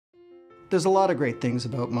There's a lot of great things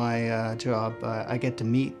about my job. I get to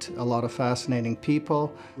meet a lot of fascinating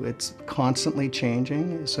people. It's constantly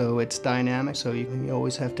changing, so it's dynamic, so you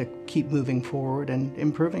always have to keep moving forward and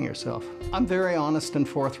improving yourself. I'm very honest and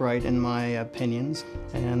forthright in my opinions,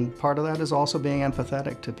 and part of that is also being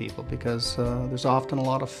empathetic to people, because there's often a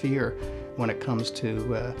lot of fear when it comes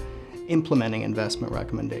to implementing investment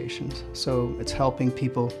recommendations. So it's helping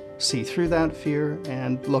people see through that fear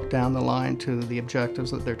and look down the line to the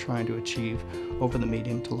objectives that they're trying to achieve over the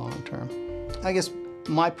medium to long term. I guess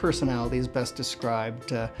my personality is best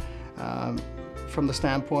described from the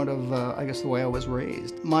standpoint of, I guess, the way I was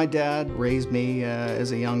raised. My dad raised me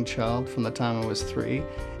as a young child from the time I was 3.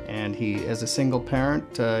 And as a single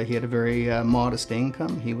parent, he had a very modest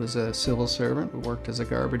income. He was a civil servant, worked as a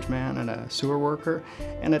garbage man and a sewer worker,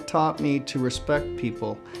 and it taught me to respect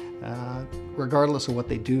people, regardless of what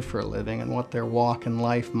they do for a living and what their walk in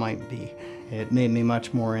life might be. It made me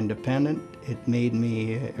much more independent. It made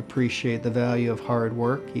me appreciate the value of hard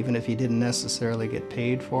work, even if you didn't necessarily get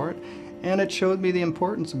paid for it. And it showed me the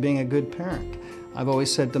importance of being a good parent. I've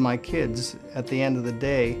always said to my kids, at the end of the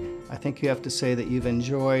day, I think you have to say that you've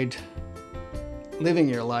enjoyed living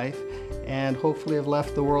your life and hopefully have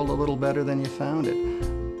left the world a little better than you found it.